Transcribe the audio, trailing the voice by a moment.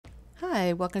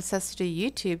Hi, welcome to the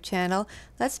YouTube channel.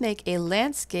 Let's make a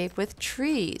landscape with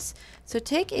trees. So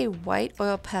take a white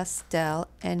oil pastel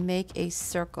and make a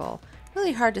circle.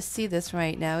 Really hard to see this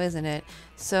right now, isn't it?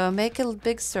 So make a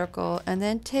big circle and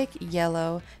then take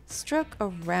yellow, stroke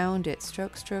around it.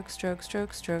 Stroke, stroke, stroke,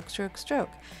 stroke, stroke, stroke,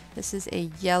 stroke. This is a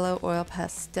yellow oil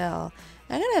pastel.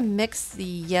 I'm going to mix the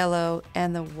yellow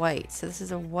and the white. So this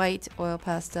is a white oil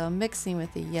pastel mixing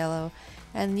with the yellow,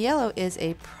 and yellow is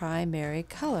a primary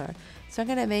color. So I'm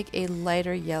going to make a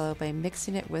lighter yellow by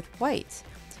mixing it with white.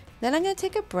 Then I'm going to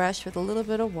take a brush with a little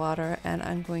bit of water and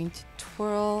I'm going to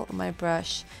twirl my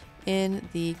brush in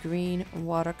the green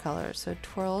watercolor. So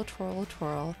twirl, twirl,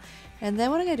 twirl. And then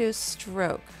what I'm going to do is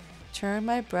stroke. Turn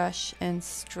my brush and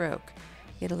stroke.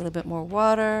 Get a little bit more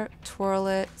water, twirl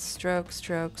it, stroke,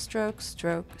 stroke, stroke,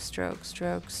 stroke, stroke,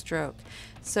 stroke, stroke.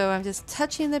 So I'm just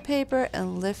touching the paper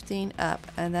and lifting up,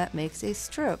 and that makes a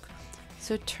stroke.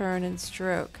 So turn and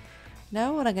stroke.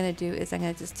 Now what I'm going to do is I'm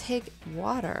going to just take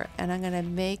water and I'm going to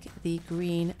make the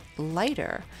green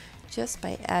lighter just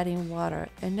by adding water.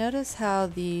 And notice how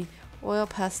the oil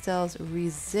pastels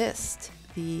resist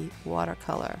the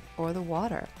watercolor or the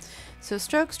water. So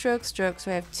stroke, stroke, stroke.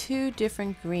 So I have two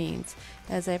different greens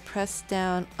as I press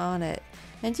down on it.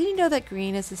 And do you know that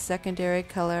green is a secondary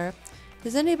color?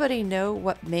 Does anybody know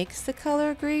what makes the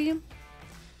color green?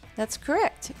 That's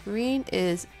correct. Green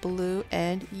is blue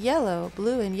and yellow.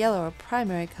 Blue and yellow are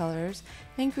primary colors,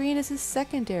 and green is a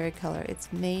secondary color.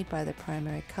 It's made by the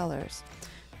primary colors.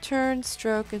 Turn,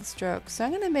 stroke, and stroke. So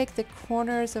I'm going to make the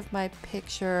corners of my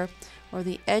picture or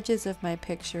the edges of my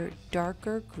picture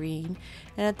darker green,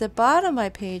 and at the bottom of my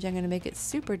page I'm going to make it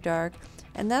super dark,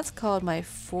 and that's called my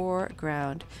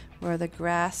foreground where the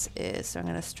grass is. So I'm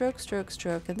going to stroke, stroke,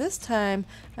 stroke, and this time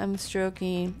I'm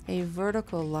stroking a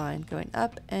vertical line going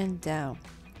up and down.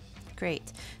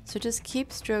 Great. So just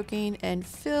keep stroking and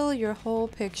fill your whole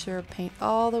picture, paint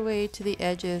all the way to the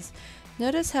edges.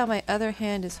 Notice how my other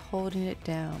hand is holding it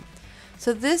down.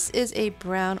 So this is a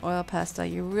brown oil pastel.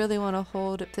 You really want to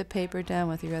hold the paper down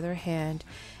with your other hand.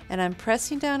 And I'm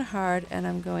pressing down hard and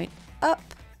I'm going up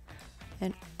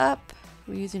and up.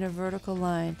 We're using a vertical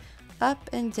line. Up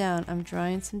and down. I'm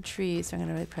drawing some trees. So I'm going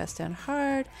to really press down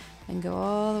hard and go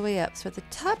all the way up. So at the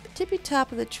top, tippy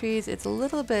top of the trees, it's a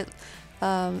little bit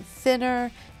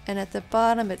thinner, and at the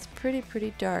bottom it's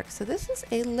pretty dark. So this is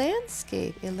a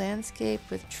landscape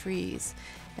with trees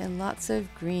and lots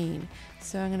of green.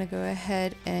 So I'm going to go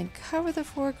ahead and cover the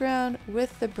foreground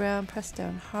with the brown. Press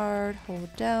down hard,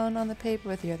 hold down on the paper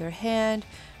with the other hand,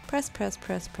 press, press,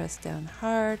 press, press down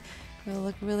hard. It'll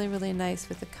look really nice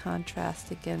with the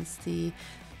contrast against the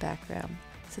background.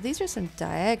 So these are some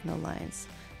diagonal lines,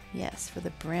 yes, for the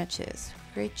branches.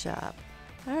 Great job.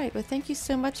 Alright, well thank you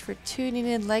so much for tuning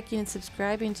in, liking, and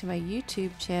subscribing to my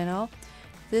YouTube channel.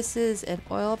 This is an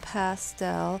oil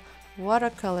pastel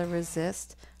watercolor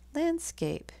resist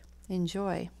landscape.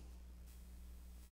 Enjoy.